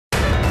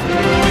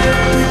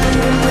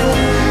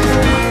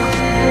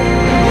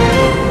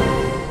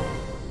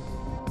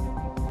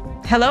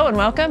Hello and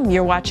welcome.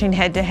 You're watching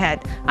Head to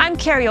Head. I'm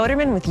Carrie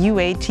Oderman with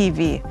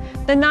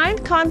UATV. The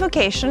 9th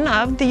convocation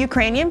of the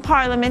Ukrainian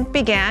Parliament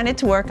began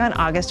its work on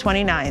August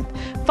 29th.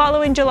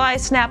 Following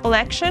July's snap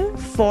election,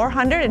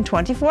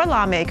 424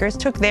 lawmakers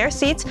took their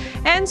seats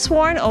and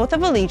swore an oath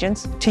of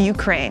allegiance to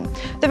Ukraine.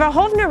 The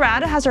Verkhovna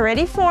Rada has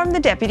already formed the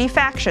deputy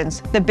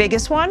factions. The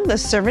biggest one, the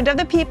Servant of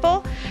the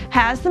People,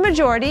 has the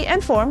majority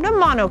and formed a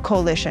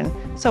mono-coalition.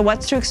 So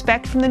what's to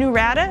expect from the new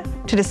Rada?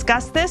 To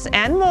discuss this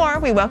and more,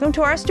 we welcome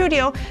to our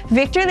studio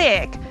Viktor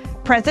Lyakh,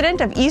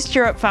 President of East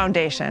Europe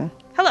Foundation.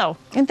 Hello,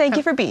 and thank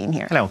you for being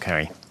here. Hello,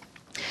 Carrie.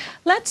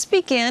 Let's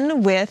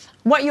begin with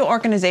what your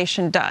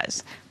organization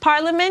does.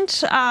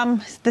 Parliament,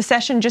 the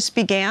session just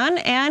began,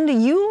 and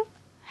you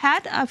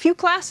had a few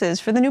classes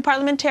for the new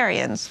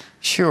parliamentarians.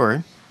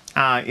 Sure.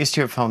 East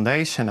Europe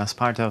Foundation, as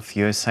part of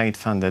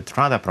USAID-funded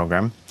Rada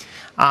program,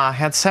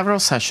 had several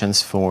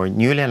sessions for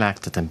newly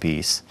elected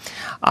MPs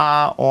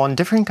on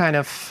different kind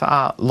of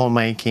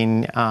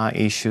lawmaking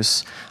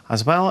issues,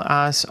 as well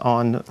as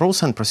on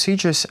rules and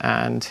procedures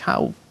and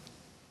how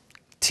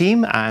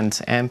team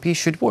and MP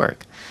should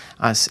work.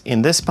 As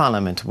in this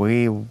parliament,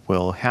 we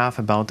will have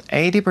about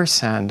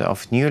 80%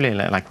 of newly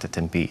elected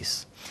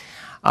MPs.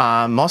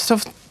 Most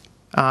of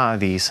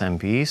these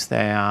MPs,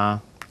 they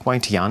are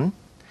quite young.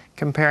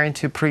 Comparing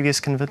to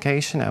previous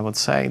convocation, I would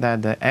say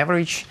that the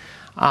average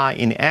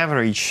an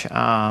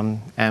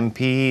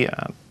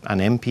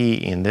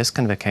MP in this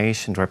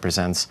convocation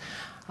represents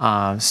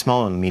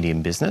small and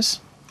medium business.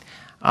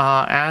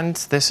 And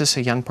this is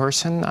a young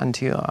person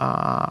until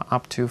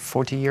up to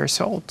 40 years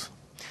old,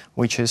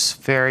 which is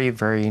very,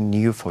 very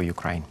new for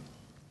Ukraine.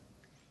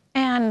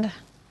 And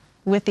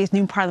with these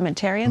new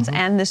parliamentarians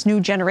and this new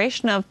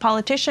generation of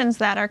politicians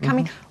that are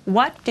coming,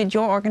 what did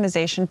your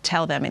organization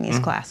tell them in these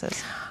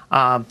classes?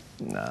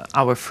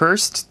 Our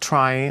first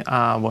try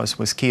was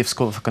with Kiev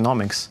School of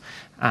Economics,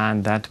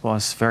 and that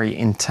was very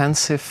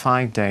intensive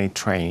 5-day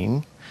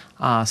training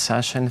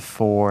session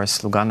for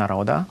Sluga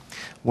Naroda,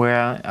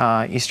 where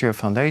East Europe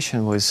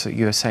Foundation with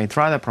USAID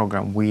Rada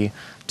program, we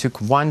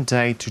took 1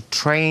 day to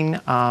train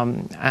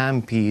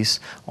MPs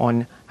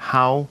on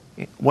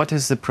what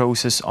is the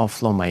process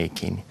of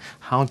lawmaking,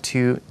 how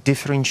to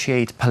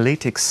differentiate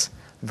politics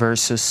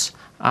versus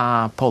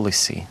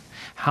policy,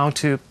 how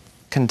to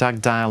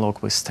conduct dialogue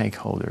with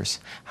stakeholders,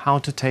 how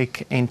to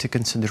take into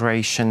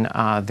consideration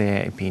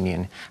their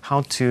opinion,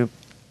 how to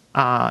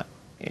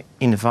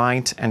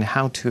invite and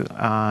how to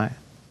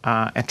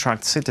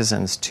attract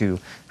citizens to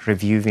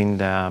reviewing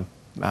the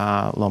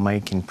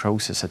lawmaking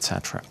process,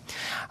 etc.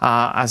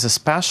 As a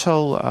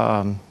special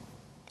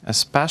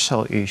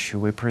issue,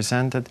 we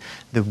presented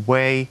the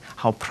way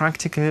how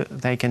practically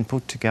they can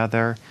put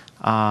together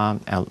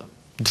a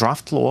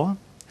draft law.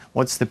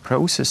 What's the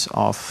process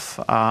of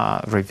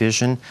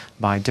revision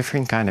by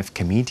different kind of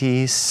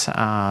committees?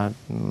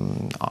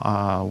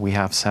 We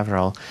have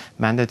several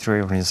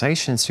mandatory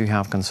organizations to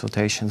have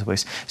consultations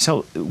with.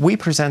 So we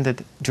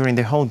presented, during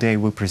the whole day,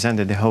 we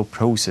presented the whole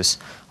process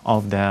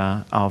of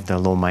the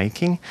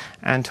lawmaking,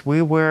 and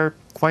we were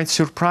quite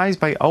surprised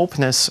by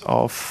openness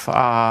of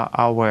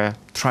our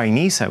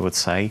trainees, I would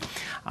say,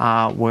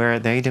 where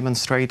they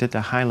demonstrated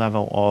a high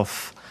level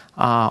of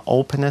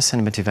openness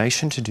and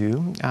motivation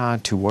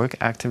to work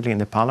actively in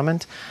the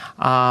parliament,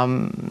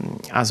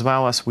 as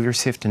well as we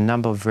received a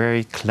number of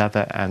very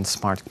clever and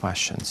smart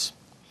questions.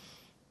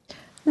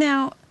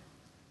 Now,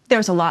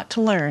 there's a lot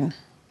to learn.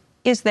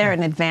 Is there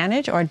an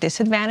advantage or a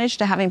disadvantage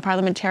to having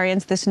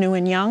parliamentarians this new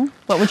and young?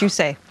 What would you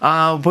say?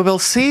 We will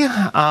see.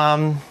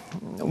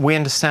 We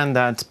understand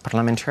that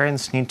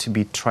parliamentarians need to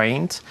be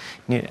trained,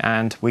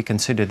 and we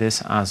consider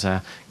this as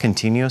a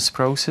continuous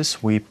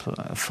process. We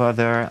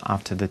further,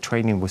 after the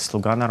training with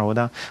Sluga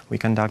Naroda, we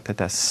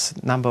conducted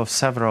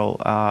several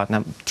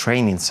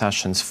training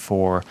sessions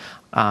for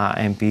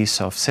MPs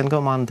of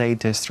single mandate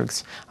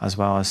districts, as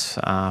well as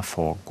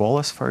for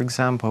Golos, for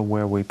example,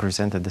 where we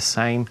presented the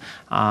same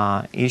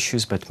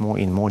issues, but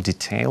in more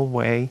detailed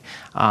way.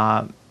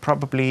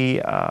 Probably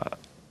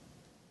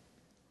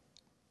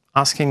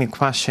asking a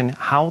question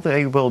how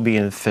they will be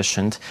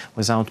efficient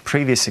without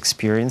previous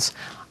experience.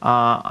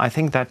 I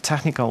think that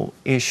technical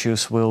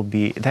issues will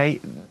be, they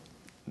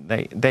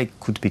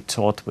could be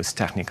taught with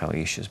technical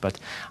issues, but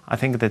I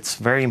think that's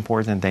very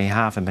important they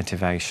have a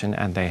motivation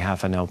and they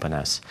have an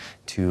openness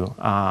to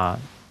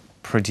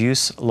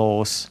produce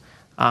laws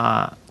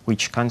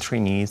which country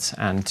needs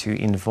and to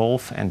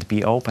involve and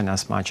be open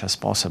as much as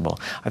possible.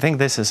 I think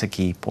this is a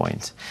key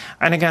point.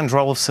 And again, the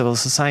role of civil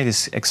society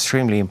is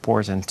extremely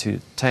important to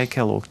take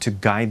a look, to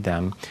guide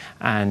them,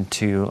 and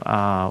to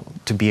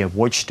be a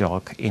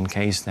watchdog in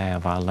case they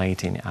are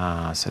violating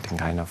certain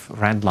kind of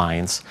red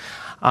lines,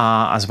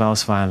 as well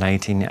as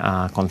violating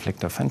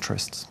conflict of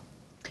interests.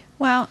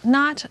 Well,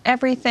 not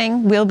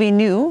everything will be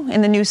new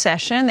in the new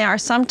session. There are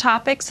some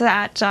topics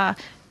that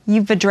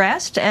you've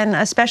addressed, and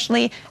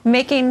especially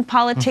making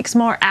politics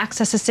more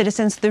access to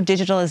citizens through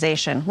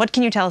digitalization. What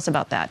can you tell us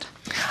about that?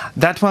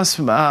 That was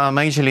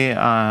majorly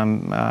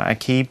a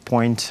key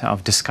point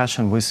of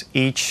discussion with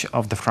each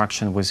of the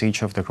fraction, with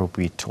each of the group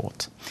we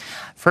taught.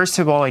 First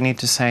of all, I need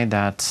to say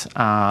that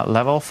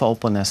level of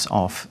openness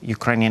of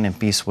Ukrainian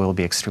MPs will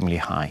be extremely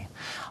high.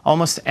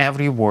 Almost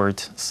every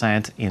word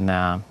said in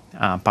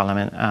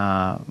Parliament,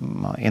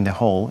 in the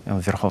hall in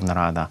Verkhovna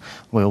Rada,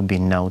 will be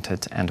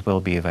noted and will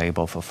be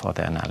available for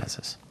further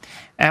analysis.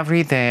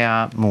 Every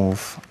their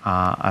move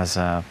as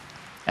a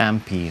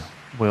MP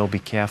will be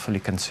carefully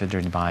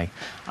considered by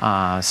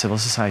civil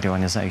society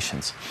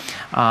organizations.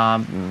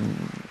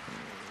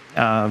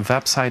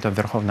 Website of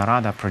Verkhovna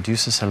Rada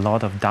produces a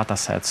lot of data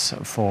sets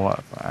for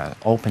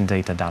open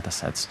data data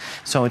sets.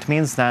 So it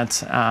means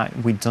that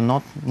we do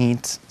not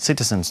need,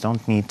 citizens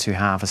don't need to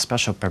have a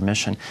special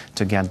permission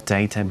to get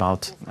data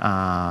about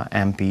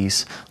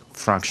MPs,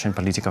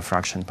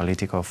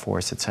 political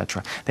force,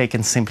 etc. They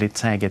can simply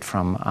take it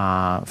from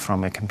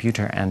a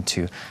computer and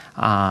to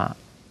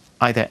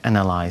either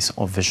analyze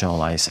or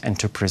visualize and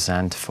to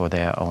present for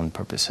their own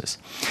purposes.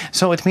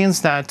 So it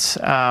means that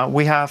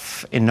we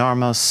have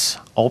enormous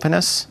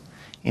openness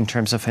in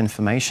terms of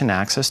information,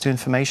 access to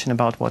information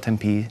about what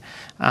MP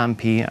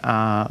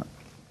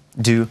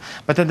do,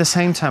 but at the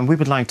same time we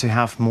would like to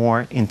have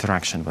more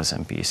interaction with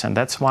MPs, and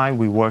that's why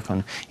we work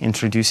on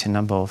introducing a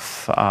number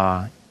of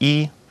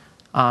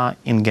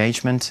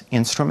engagement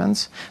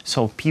instruments,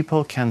 so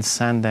people can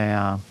send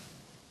their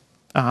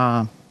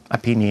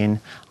opinion,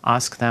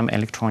 ask them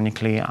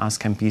electronically,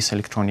 ask MPs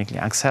electronically,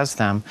 access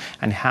them,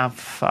 and have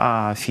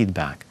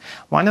feedback.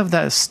 One of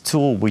those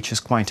tools which is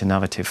quite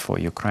innovative for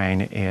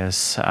Ukraine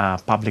is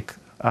public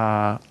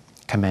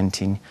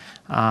commenting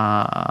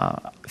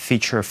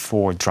feature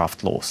for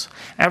draft laws.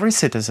 Every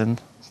citizen,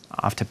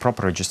 after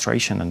proper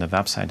registration on the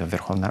website of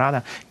Verkhovna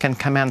Rada, can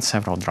comment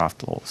several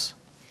draft laws,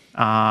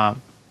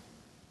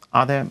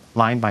 either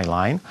line by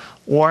line,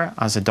 or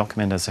as a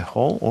document as a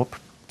whole, or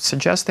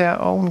suggest their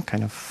own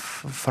kind of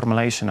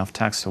formulation of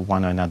text of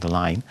one or another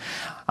line.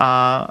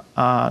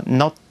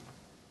 Not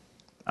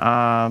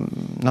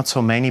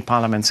so many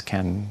parliaments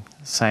can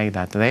say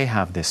that they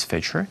have this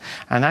feature,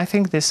 and I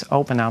think this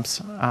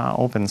opens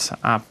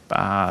up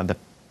the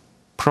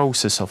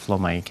process of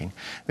lawmaking.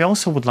 We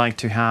also would like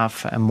to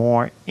have a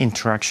more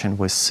interaction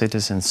with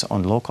citizens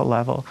on local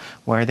level,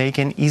 where they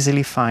can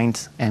easily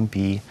find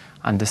MP,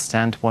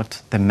 understand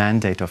what the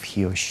mandate of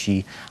he or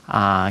she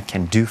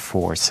can do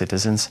for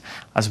citizens,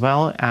 as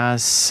well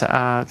as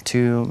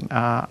to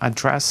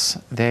address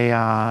their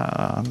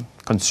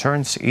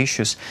concerns,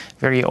 issues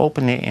very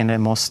openly in the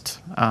most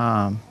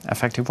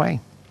effective way.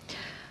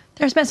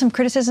 There's been some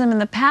criticism in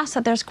the past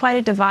that there's quite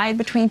a divide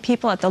between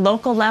people at the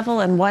local level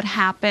and what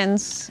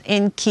happens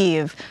in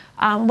Kyiv.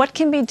 What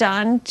can be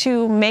done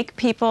to make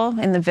people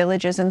in the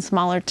villages and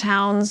smaller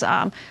towns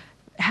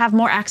have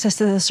more access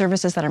to the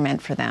services that are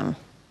meant for them?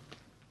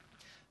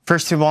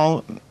 First of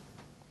all,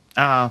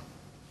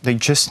 they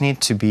just need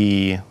to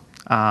be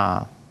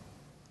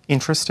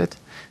interested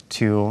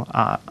to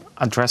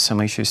address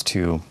some issues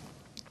to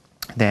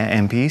their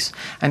MPs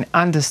and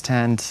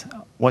understand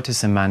what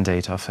is the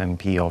mandate of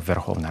MP of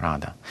Verkhovna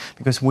Rada.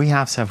 Because we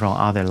have several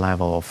other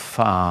levels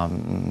of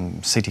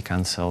city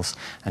councils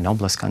and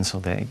oblast council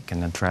that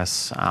can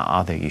address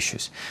other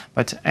issues.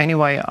 But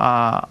anyway,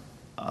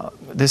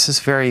 this is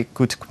a very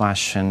good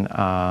question,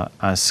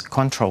 as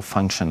control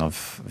function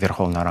of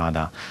Verkhovna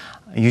Rada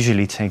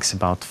usually takes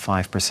about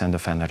 5%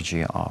 of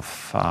energy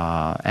of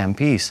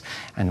MPs,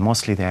 and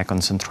mostly they are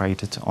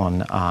concentrated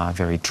on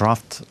very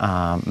draft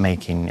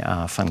making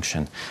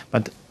function.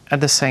 But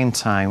at the same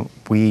time,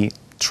 we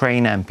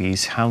train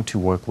MPs how to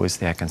work with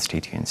their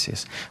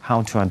constituencies,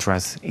 how to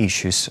address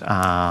issues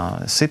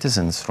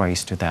citizens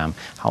raise to them,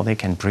 how they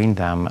can bring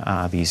them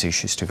these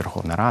issues to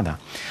Verkhovna Rada.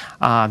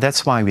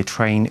 That's why we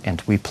train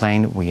and we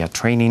are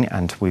training,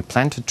 and we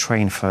plan to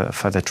train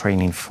further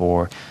training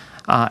for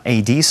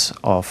ADs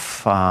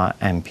of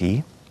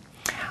MP.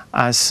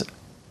 As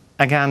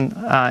again,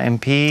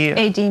 MP...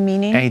 AD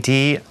meaning?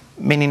 AD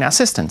meaning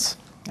assistants.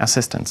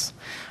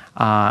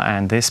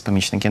 And this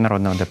помічники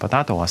народного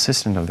депутата, or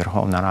assistant of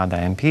Verkhovna Rada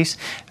MPs,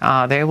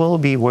 they will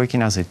be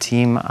working as a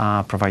team,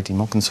 providing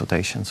more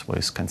consultations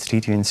with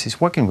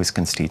constituencies, working with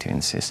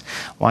constituencies.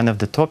 One of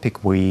the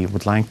topics we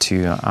would like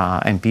to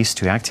MPs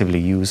to actively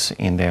use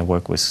in their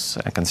work with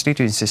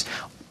constituencies,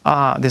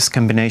 this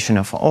combination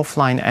of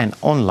offline and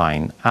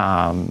online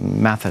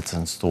methods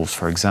and tools.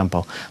 For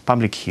example,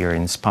 public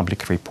hearings, public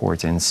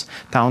reportings,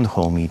 town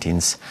hall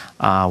meetings,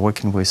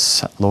 working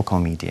with local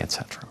media,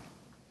 etc.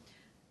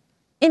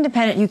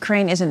 Independent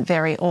Ukraine isn't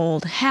very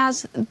old.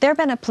 Has there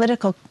been a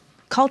political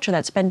culture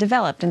that's been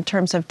developed in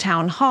terms of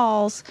town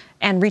halls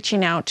and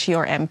reaching out to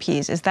your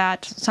MPs? Is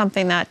that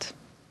something that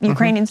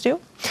Ukrainians do?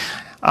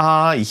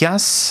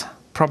 Yes,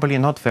 probably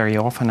not very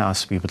often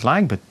as we would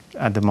like, but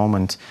at the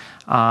moment,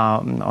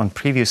 on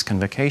previous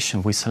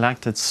convocation, we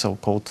selected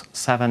so-called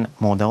 7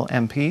 model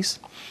MPs,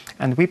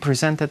 and we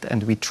presented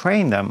and we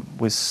trained them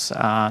with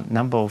a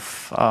number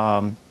of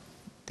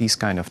these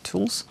kind of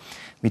tools.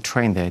 We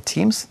train their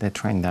teams, they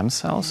train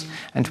themselves,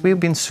 and we've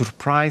been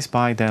surprised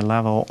by the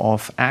level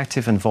of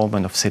active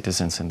involvement of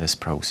citizens in this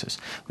process.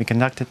 We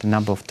conducted a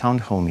number of town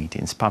hall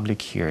meetings, public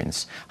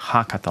hearings,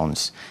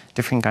 hackathons,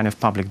 different kind of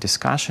public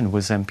discussion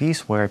with MPs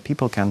where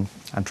people can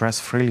address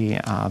freely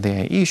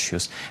their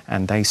issues,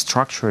 and they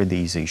structure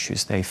these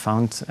issues. They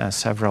found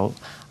several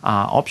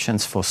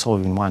options for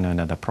solving one or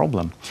another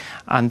problem,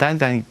 and then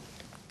they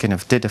kind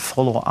of did a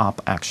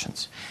follow-up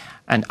actions.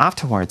 And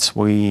afterwards,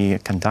 we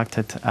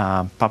conducted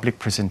a public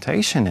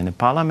presentation in the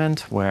Parliament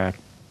where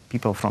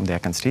people from their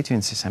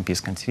constituencies,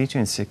 MPs'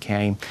 constituency,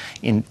 came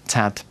in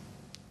TED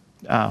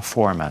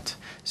format.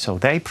 So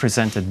they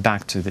presented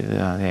back to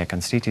their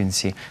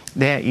constituency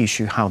their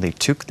issue, how they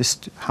took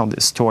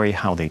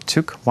how they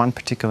took one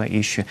particular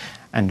issue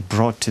and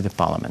brought to the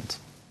Parliament.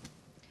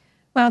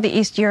 Well, the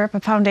East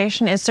Europe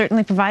Foundation is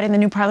certainly providing the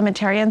new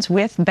parliamentarians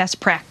with best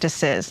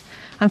practices.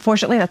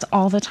 Unfortunately, that's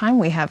all the time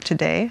we have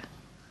today.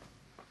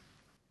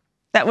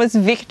 That was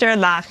Viktor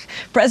Lyakh,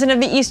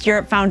 president of the East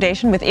Europe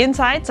Foundation, with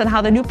insights on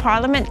how the new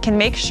parliament can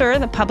make sure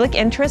the public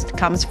interest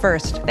comes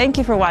first. Thank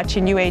you for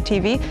watching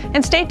UATV,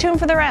 and stay tuned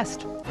for the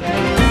rest.